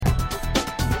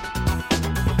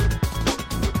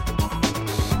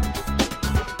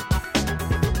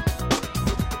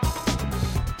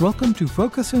Welcome to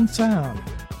Focus in Sound,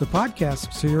 the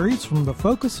podcast series from the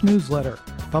Focus newsletter,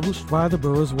 published by the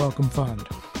Burroughs Wellcome Fund.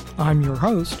 I'm your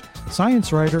host,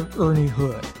 science writer Ernie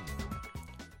Hood.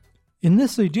 In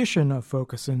this edition of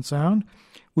Focus in Sound,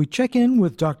 we check in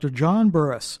with Dr. John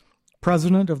Burris,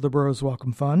 president of the Burroughs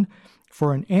Wellcome Fund,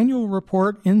 for an annual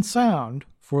report in sound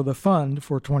for the fund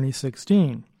for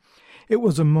 2016. It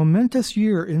was a momentous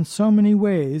year in so many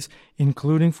ways,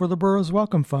 including for the Burroughs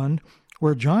Wellcome Fund,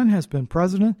 where John has been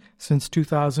president since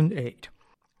 2008.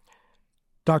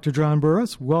 Dr. John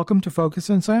Burris, welcome to Focus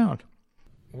in Sound.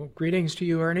 Well, greetings to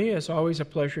you, Ernie. It's always a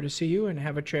pleasure to see you and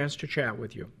have a chance to chat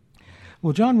with you.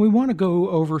 Well, John, we want to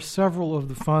go over several of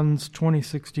the fund's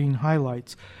 2016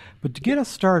 highlights, but to get us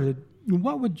started,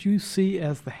 what would you see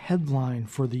as the headline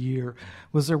for the year?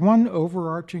 Was there one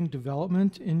overarching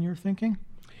development in your thinking?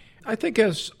 I think,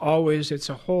 as always, it's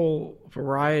a whole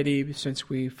variety since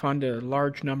we fund a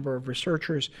large number of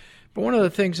researchers. But one of the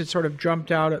things that sort of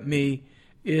jumped out at me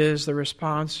is the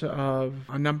response of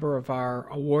a number of our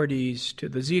awardees to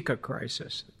the Zika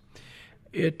crisis.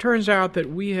 It turns out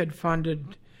that we had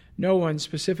funded no one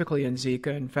specifically in Zika.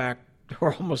 In fact,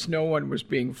 or almost no one was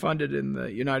being funded in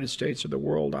the United States or the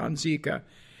world on Zika.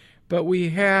 But we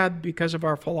had, because of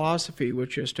our philosophy,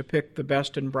 which is to pick the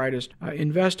best and brightest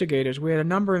investigators, we had a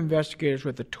number of investigators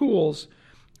with the tools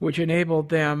which enabled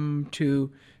them to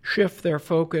shift their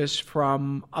focus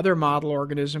from other model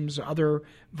organisms, other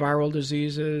viral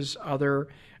diseases, other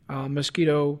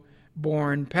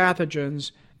mosquito-borne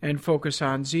pathogens, and focus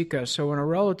on Zika. So in a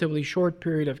relatively short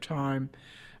period of time,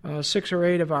 6 or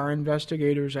 8 of our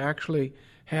investigators actually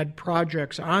had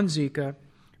projects on Zika,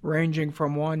 ranging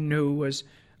from one who was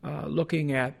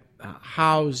looking at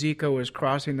how Zika was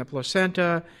crossing the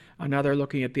placenta, another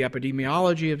looking at the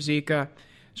epidemiology of Zika.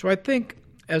 So I think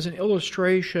as an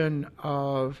illustration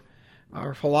of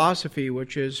our philosophy,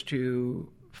 which is to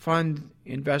fund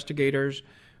investigators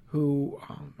who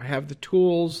have the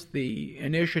tools, the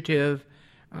initiative,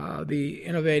 the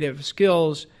innovative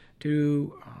skills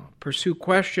to pursue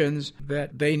questions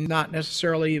that they not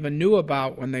necessarily even knew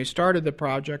about when they started the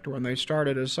project or when they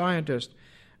started as scientists,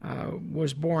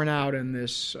 was borne out in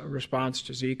this response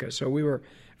to Zika. So we were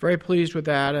very pleased with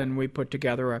that, and we put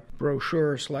together a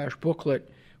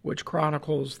brochure/booklet which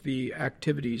chronicles the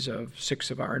activities of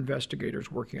 6 of our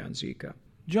investigators working on Zika.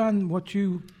 John, what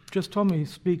you just told me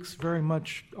speaks very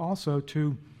much also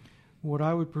to what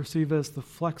I would perceive as the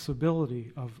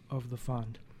flexibility of the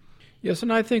fund. Yes,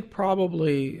 and I think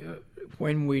probably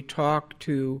when we talk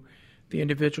to the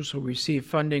individuals who receive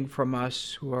funding from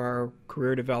us, who are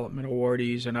career development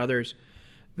awardees and others,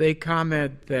 they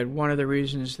comment that one of the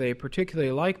reasons they particularly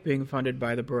like being funded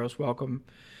by the Burroughs Wellcome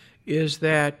is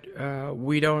that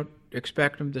we don't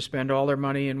expect them to spend all their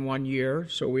money in one year,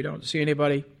 so we don't see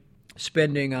anybody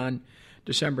spending on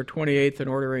December 28th and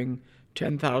ordering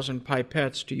 10,000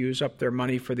 pipettes to use up their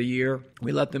money for the year.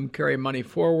 We let them carry money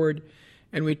forward,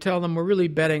 and we tell them we're really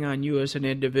betting on you as an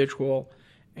individual,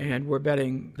 and we're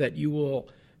betting that you will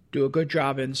do a good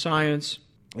job in science,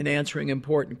 in answering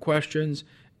important questions,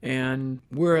 and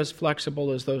we're as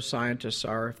flexible as those scientists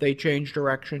are. If they change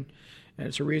direction, and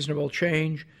it's a reasonable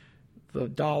change, the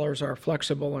dollars are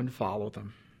flexible and follow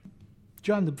them.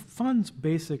 John, the fund's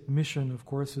basic mission, of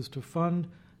course, is to fund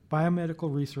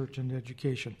biomedical research and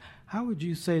education. How would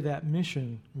you say that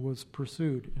mission was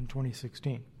pursued in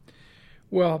 2016?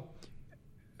 Well,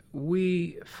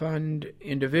 we fund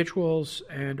individuals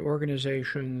and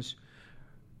organizations,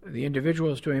 the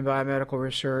individuals doing biomedical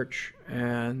research,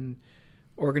 and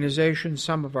organizations.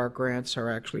 Some of our grants are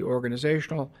actually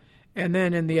organizational. And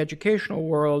then in the educational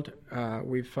world,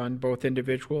 we fund both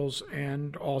individuals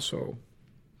and also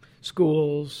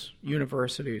schools,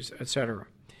 universities, etc.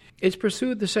 It's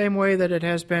pursued the same way that it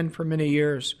has been for many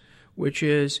years, which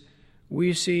is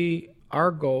we see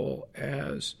our goal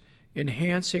as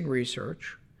enhancing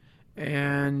research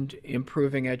and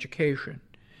improving education.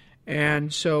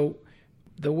 And so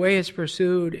the way it's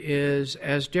pursued is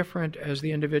as different as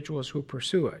the individuals who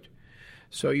pursue it.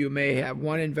 So you may have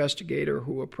one investigator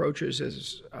who approaches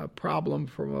as a problem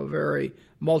from a very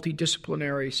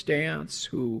multidisciplinary stance,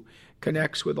 who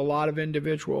connects with a lot of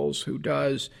individuals, who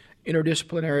does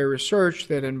interdisciplinary research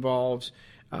that involves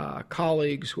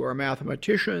colleagues who are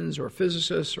mathematicians or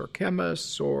physicists or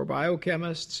chemists or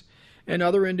biochemists, and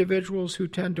other individuals who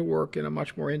tend to work in a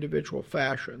much more individual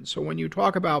fashion. So when you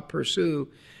talk about pursue,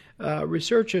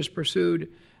 research is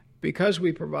pursued because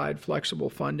we provide flexible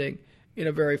funding in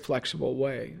a very flexible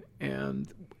way. And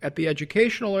at the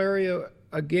educational area,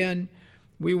 again,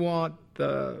 we want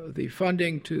the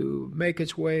funding to make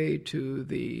its way to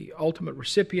the ultimate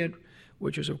recipient,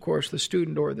 which is, of course, the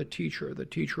student or the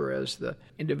teacher as the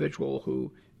individual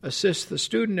who assists the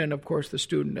student, and, of course, the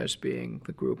student as being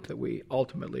the group that we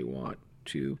ultimately want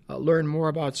to learn more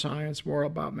about science, more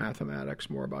about mathematics,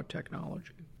 more about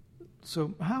technology.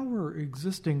 So how were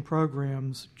existing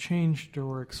programs changed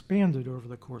or expanded over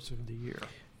the course of the year?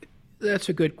 That's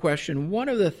a good question. One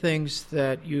of the things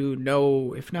that you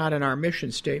know, if not in our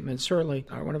mission statement, certainly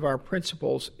one of our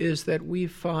principles, is that we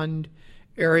fund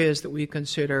areas that we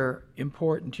consider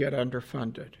important yet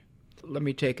underfunded. Let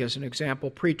me take as an example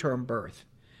preterm birth.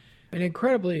 An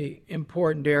incredibly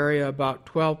important area. About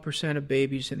 12% of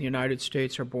babies in the United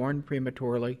States are born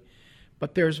prematurely,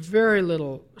 but there's very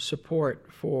little support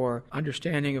for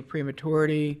understanding of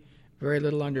prematurity, very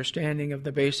little understanding of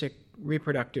the basic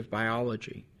reproductive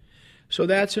biology. So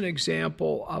that's an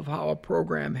example of how a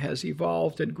program has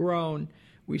evolved and grown,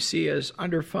 we see as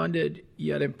underfunded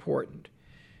yet important.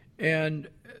 And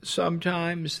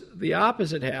sometimes the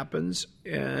opposite happens,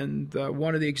 and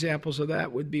one of the examples of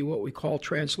that would be what we call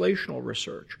translational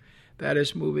research. That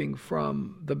is moving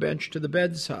from the bench to the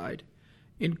bedside.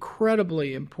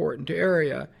 Incredibly important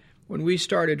area. When we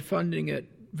started funding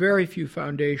it, very few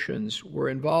foundations were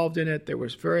involved in it. There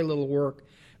was very little work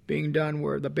being done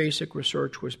where the basic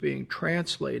research was being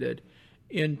translated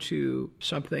into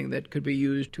something that could be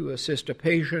used to assist a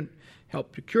patient,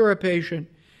 help to cure a patient.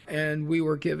 And we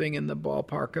were giving in the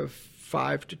ballpark of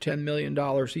 $5 to $10 million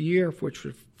a year, which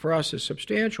for us is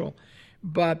substantial.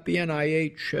 But the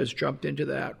NIH has jumped into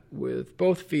that with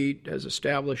both feet, has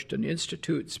established an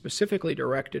institute specifically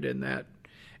directed in that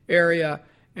area.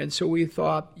 And so we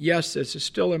thought, yes, this is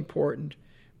still important,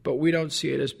 but we don't see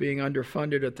it as being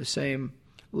underfunded at the same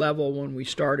level when we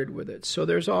started with it. So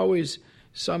there's always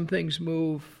some things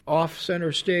move off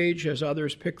center stage as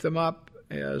others pick them up,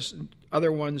 as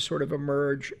other ones sort of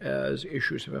emerge as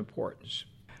issues of importance.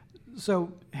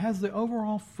 So has the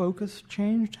overall focus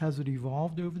changed? Has it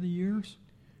evolved over the years?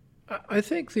 I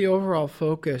think the overall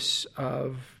focus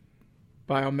of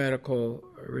biomedical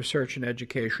research and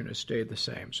education has stayed the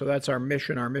same. So that's our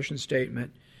mission. Our mission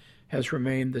statement has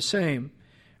remained the same.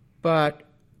 But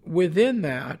within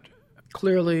that,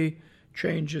 clearly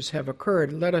changes have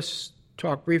occurred. Let us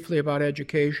talk briefly about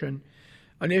education.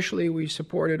 Initially, we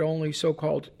supported only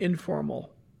so-called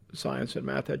informal science and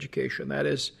math education. That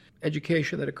is,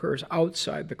 education that occurs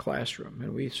outside the classroom,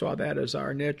 and we saw that as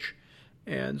our niche,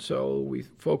 and so we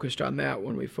focused on that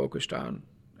when we focused on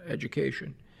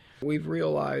education. We've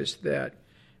realized that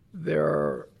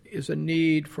there is a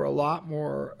need for a lot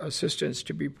more assistance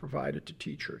to be provided to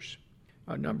teachers.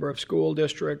 A number of school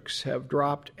districts have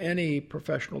dropped any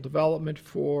professional development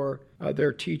for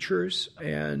their teachers,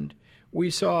 and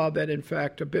we saw that, in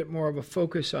fact, a bit more of a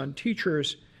focus on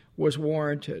teachers was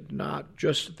warranted, not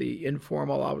just the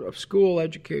informal out-of-school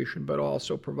education, but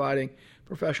also providing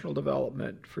professional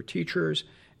development for teachers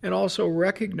and also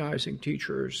recognizing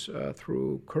teachers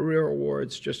through career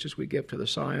awards, just as we give to the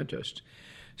scientists.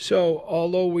 So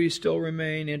although we still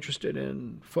remain interested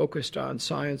in focused on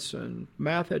science and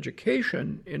math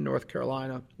education in North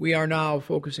Carolina, we are now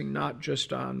focusing not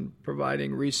just on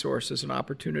providing resources and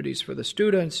opportunities for the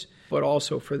students, but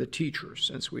also for the teachers,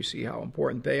 since we see how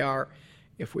important they are.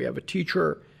 If we have a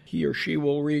teacher, he or she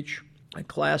will reach a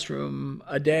classroom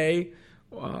a day,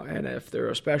 and if they're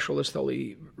a specialist,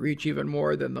 they'll reach even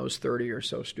more than those 30 or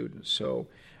so students. So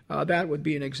that would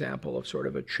be an example of sort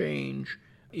of a change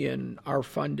in our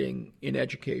funding in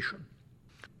education.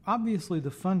 Obviously, the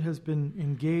fund has been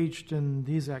engaged in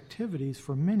these activities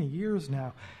for many years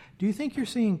now. Do you think you're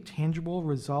seeing tangible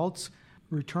results,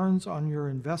 returns on your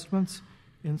investments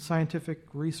in scientific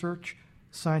research,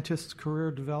 scientists' career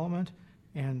development,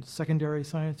 and secondary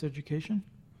science education?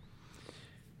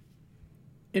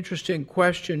 Interesting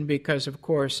question, because, of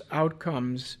course,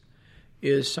 outcomes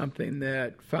is something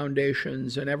that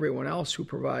foundations and everyone else who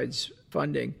provides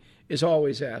funding is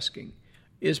always asking.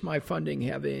 Is my funding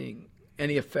having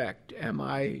any effect? Am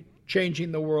I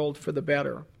changing the world for the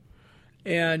better?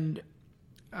 And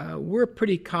we're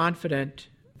pretty confident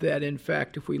that, in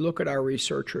fact, if we look at our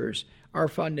researchers, our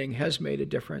funding has made a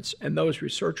difference, and those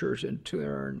researchers, in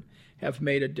turn, have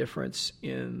made a difference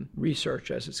in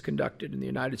research as it's conducted in the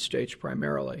United States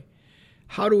primarily.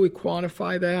 How do we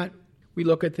quantify that? We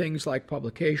look at things like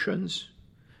publications.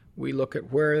 We look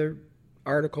at where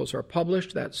articles are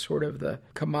published. That's sort of the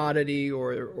commodity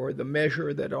or the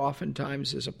measure that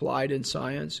oftentimes is applied in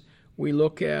science. We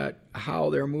look at how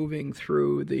they're moving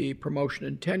through the promotion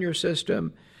and tenure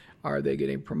system. Are they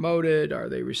getting promoted? Are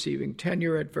they receiving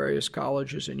tenure at various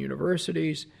colleges and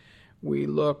universities? We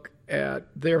look at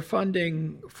their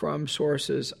funding from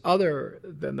sources other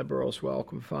than the Burroughs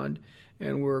Wellcome Fund,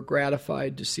 and we're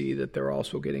gratified to see that they're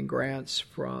also getting grants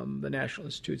from the National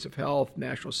Institutes of Health,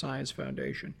 National Science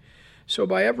Foundation. So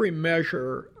by every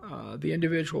measure, the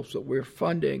individuals that we're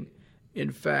funding,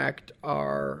 in fact,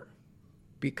 are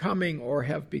becoming or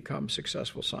have become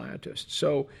successful scientists.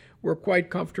 So we're quite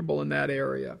comfortable in that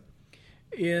area.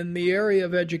 In the area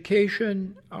of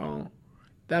education,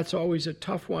 that's always a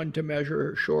tough one to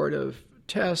measure short of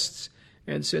tests.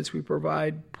 And since we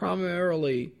provide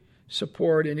primarily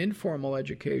support in informal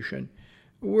education,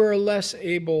 we're less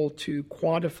able to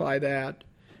quantify that.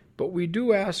 But we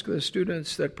do ask the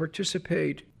students that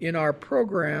participate in our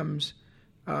programs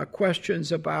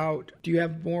questions about, do you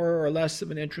have more or less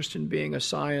of an interest in being a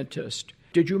scientist?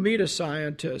 Did you meet a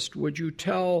scientist? Would you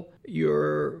tell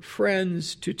your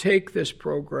friends to take this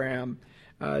program?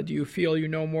 Do you feel you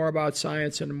know more about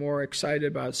science and are more excited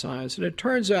about science? And it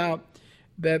turns out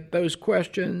that those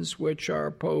questions, which are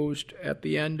posed at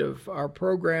the end of our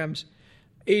programs,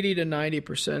 80 to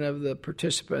 90% of the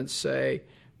participants say,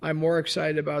 I'm more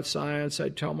excited about science.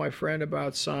 I'd tell my friend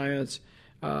about science.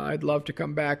 I'd love to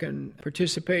come back and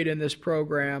participate in this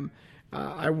program.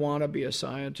 I want to be a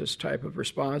scientist type of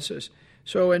responses.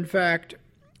 So, in fact,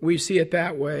 we see it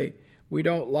that way. We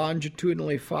don't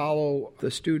longitudinally follow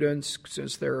the students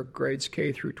since they're grades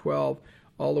K through 12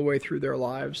 all the way through their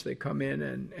lives. They come in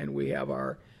and we have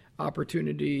our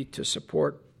opportunity to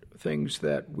support things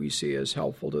that we see as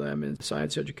helpful to them in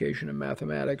science education and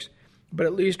mathematics. But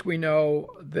at least we know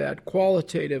that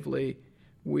qualitatively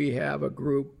we have a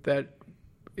group that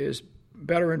is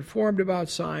better informed about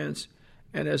science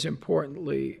and, as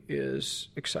importantly, is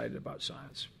excited about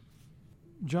science.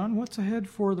 John, what's ahead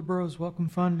for the Burroughs Wellcome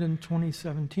Fund in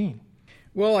 2017?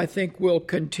 Well, I think we'll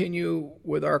continue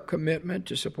with our commitment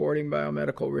to supporting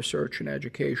biomedical research and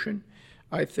education.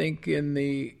 I think in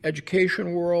the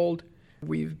education world,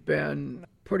 we've been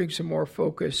putting some more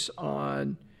focus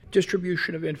on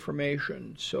distribution of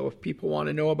information. So if people want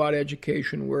to know about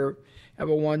education, we have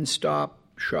a one-stop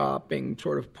shopping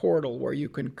sort of portal where you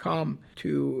can come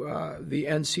to the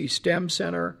NC STEM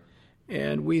Center,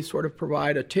 and we sort of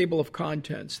provide a table of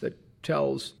contents that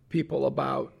tells people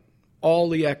about all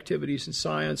the activities in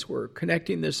science. We're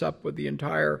connecting this up with the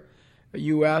entire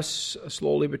U.S.,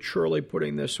 slowly but surely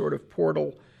putting this sort of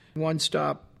portal,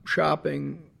 one-stop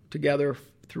shopping together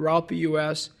throughout the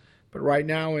U.S. But right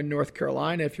now in North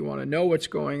Carolina, if you want to know what's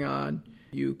going on,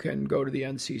 you can go to the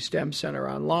NC STEM Center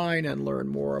online and learn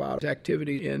more about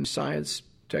activity in science,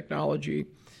 technology,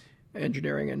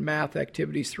 engineering, and math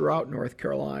activities throughout North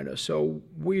Carolina. So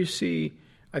we see,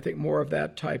 I think, more of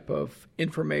that type of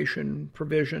information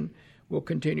provision. We'll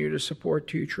continue to support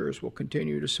teachers. We'll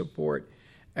continue to support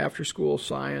after-school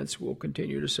science. We'll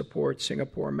continue to support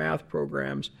Singapore math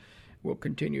programs. We'll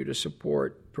continue to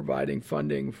support providing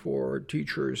funding for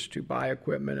teachers to buy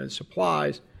equipment and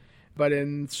supplies. But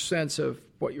in the sense of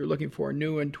what you're looking for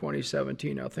new in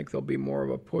 2017, I think there'll be more of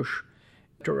a push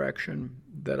direction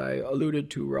that I alluded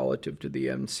to relative to the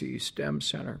NC STEM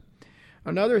Center.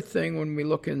 Another thing, when we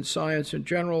look in science in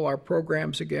general, our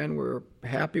programs, again, we're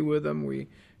happy with them. We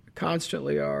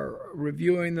constantly are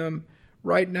reviewing them.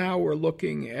 Right now, we're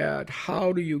looking at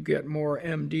how do you get more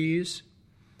MDs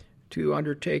to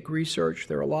undertake research.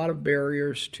 There are a lot of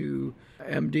barriers to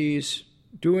MDs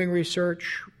doing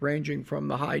research, ranging from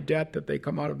the high debt that they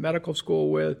come out of medical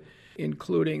school with,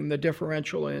 including the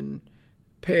differential in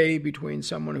pay between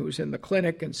someone who's in the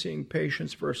clinic and seeing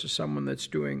patients versus someone that's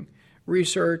doing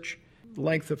research,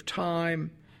 length of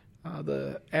time,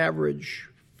 the average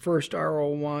first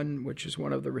R01, which is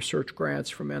one of the research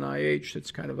grants from NIH.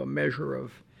 That's kind of a measure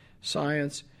of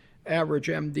science. Average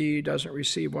MD doesn't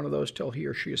receive one of those till he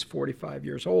or she is 45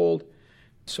 years old.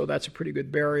 So that's a pretty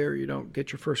good barrier. You don't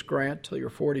get your first grant till you're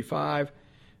 45.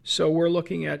 So we're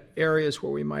looking at areas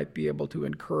where we might be able to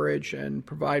encourage and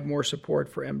provide more support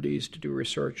for MDs to do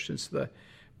research, since the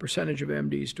percentage of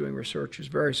MDs doing research is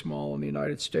very small in the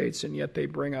United States, and yet they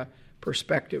bring a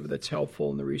perspective that's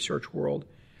helpful in the research world.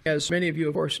 As many of you,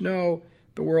 of course, know,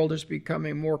 the world is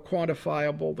becoming more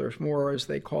quantifiable. There's more, as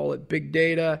they call it, big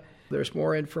data. There's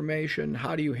more information.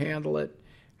 How do you handle it?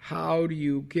 How do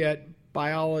you get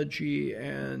biology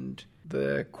and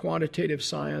the quantitative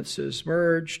sciences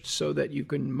merged so that you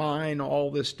can mine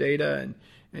all this data?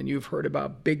 And you've heard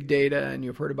about big data and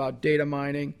you've heard about data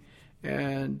mining.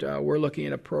 And we're looking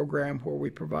at a program where we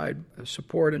provide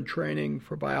support and training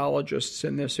for biologists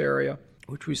in this area,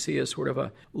 which we see as sort of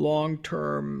a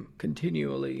long-term,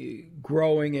 continually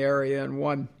growing area, and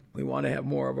one we want to have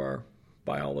more of our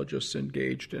biologists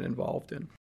engaged and involved in.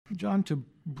 John, to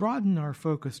broaden our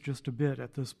focus just a bit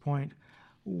at this point,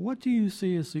 what do you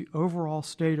see as the overall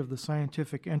state of the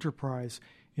scientific enterprise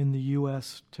in the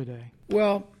U.S. today?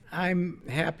 Well, I'm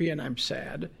happy and I'm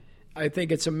sad. I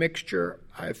think it's a mixture.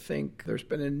 I think there's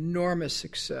been enormous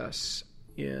success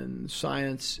in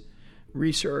science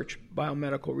research,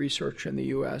 biomedical research in the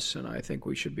U.S., and I think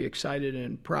we should be excited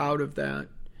and proud of that.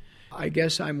 I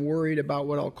guess I'm worried about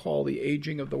what I'll call the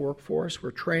aging of the workforce.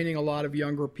 We're training a lot of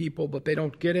younger people, but they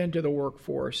don't get into the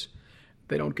workforce.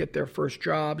 They don't get their first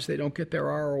jobs. They don't get their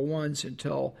R01s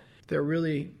until they're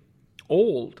really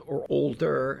old or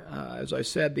older. As I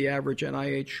said, the average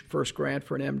NIH first grant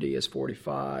for an MD is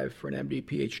 45, for an MD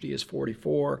PhD is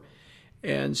 44.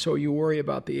 And so you worry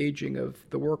about the aging of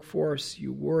the workforce.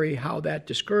 You worry how that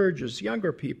discourages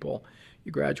younger people.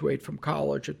 You graduate from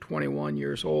college at 21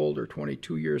 years old or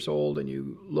 22 years old, and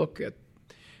you look at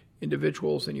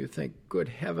individuals and you think, good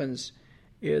heavens,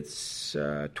 it's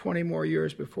 20 more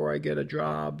years before I get a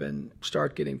job and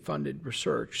start getting funded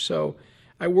research. So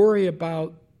I worry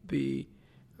about the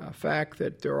fact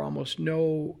that there are almost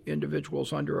no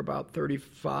individuals under about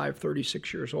 35,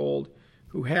 36 years old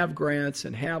who have grants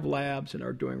and have labs and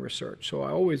are doing research. So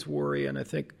I always worry, and I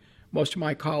think most of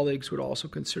my colleagues would also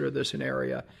consider this an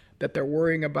area that they're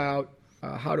worrying about.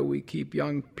 How do we keep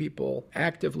young people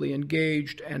actively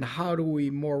engaged, and how do we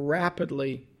more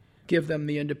rapidly give them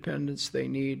the independence they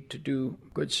need to do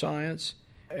good science?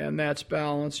 And that's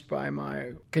balanced by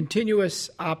my continuous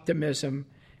optimism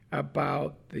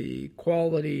about the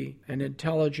quality and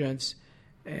intelligence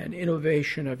and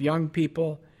innovation of young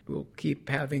people. We'll keep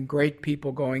having great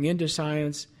people going into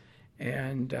science,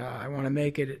 and I want to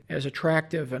make it as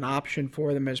attractive an option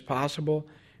for them as possible.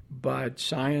 But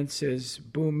science is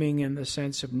booming in the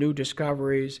sense of new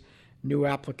discoveries, new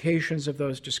applications of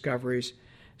those discoveries.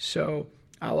 So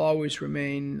I'll always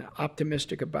remain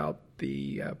optimistic about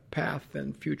the path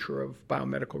and future of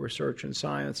biomedical research and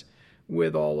science,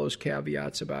 with all those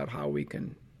caveats about how we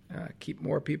can keep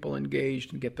more people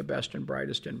engaged and get the best and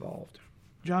brightest involved.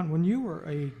 John, when you were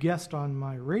a guest on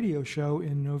my radio show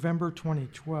in November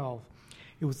 2012,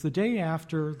 it was the day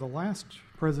after the last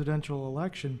presidential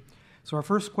election. So our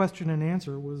first question and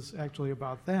answer was actually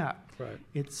about that. Right.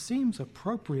 It seems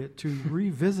appropriate to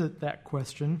revisit that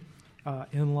question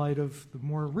in light of the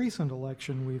more recent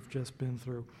election we've just been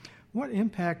through. What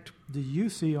impact do you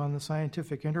see on the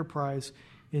scientific enterprise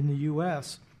in the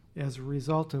U.S. as a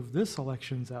result of this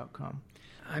election's outcome?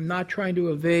 I'm not trying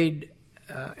to evade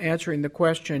answering the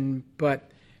question,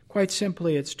 but quite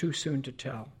simply, it's too soon to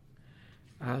tell.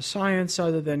 Science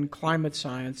other than climate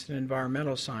science and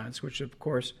environmental science, which of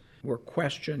course were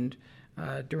questioned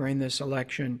during this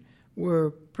election,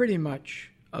 were pretty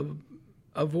much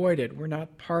avoided. We're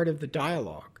not part of the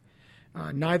dialogue.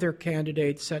 Neither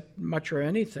candidate said much or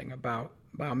anything about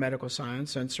biomedical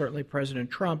science, and certainly President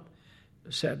Trump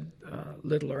said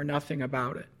little or nothing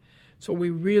about it. So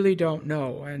we really don't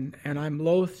know, and I'm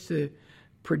loath to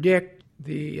predict.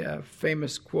 The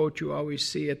famous quote you always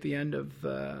see at the end of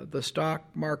the stock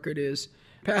market is,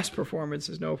 past performance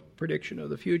is no prediction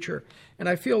of the future. And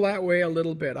I feel that way a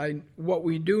little bit. What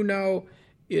we do know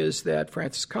is that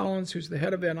Francis Collins, who's the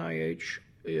head of NIH,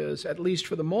 is, at least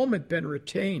for the moment, been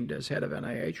retained as head of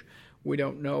NIH. We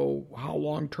don't know how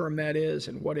long-term that is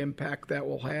and what impact that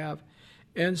will have.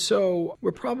 And so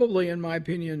we're probably, in my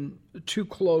opinion, too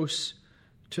close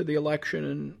to the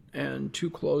election and too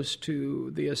close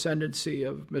to the ascendancy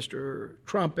of Mr.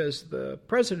 Trump as the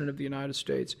president of the United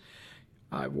States.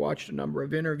 I've watched a number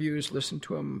of interviews, listened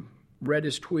to him, read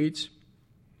his tweets,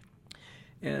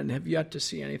 and have yet to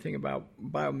see anything about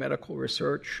biomedical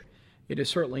research. It is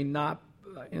certainly not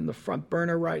in the front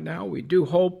burner right now. We do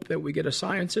hope that we get a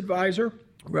science advisor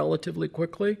relatively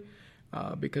quickly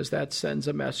because that sends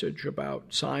a message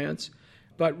about science.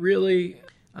 But really,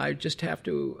 I just have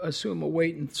to assume a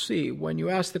wait and see. When you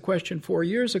asked the question 4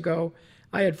 years ago,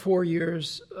 I had 4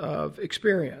 years of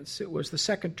experience. It was the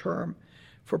second term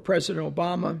for President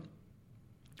Obama.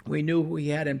 We knew who he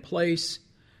had in place.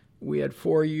 We had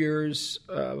 4 years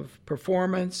of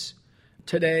performance.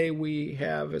 Today, we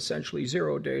have essentially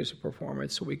 0 days of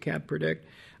performance, so we can't predict.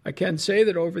 I can say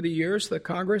that over the years, the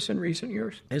Congress in recent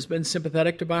years has been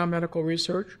sympathetic to biomedical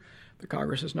research. The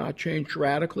Congress has not changed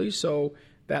radically, so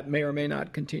that may or may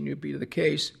not continue to be the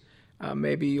case.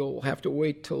 Maybe you'll have to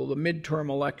wait till the midterm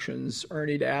elections,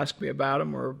 Ernie, to ask me about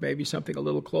them, or maybe something a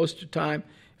little close to time.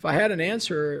 If I had an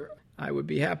answer, I would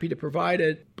be happy to provide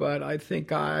it, but I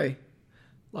think I,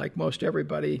 like most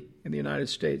everybody in the United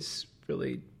States,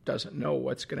 really doesn't know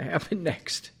what's going to happen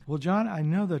next. Well, John, I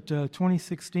know that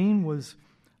 2016 was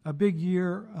a big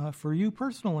year for you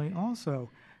personally also.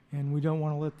 And we don't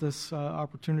want to let this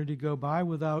opportunity go by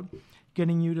without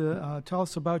getting you to tell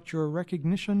us about your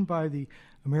recognition by the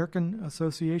American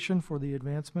Association for the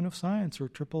Advancement of Science, or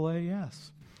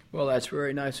AAAS. Well, that's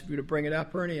very nice of you to bring it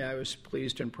up, Ernie. I was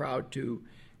pleased and proud to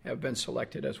have been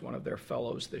selected as one of their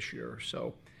fellows this year.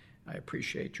 So I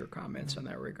appreciate your comments in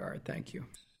that regard. Thank you.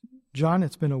 John,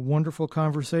 it's been a wonderful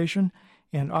conversation,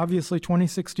 and obviously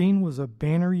 2016 was a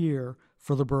banner year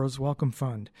for the Burroughs Wellcome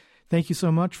Fund. Thank you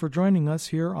so much for joining us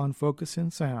here on Focus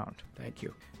in Sound. Thank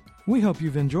you. We hope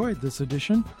you've enjoyed this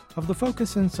edition of the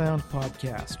Focus in Sound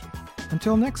podcast.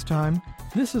 Until next time,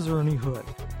 this is Ernie Hood.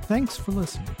 Thanks for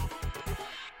listening.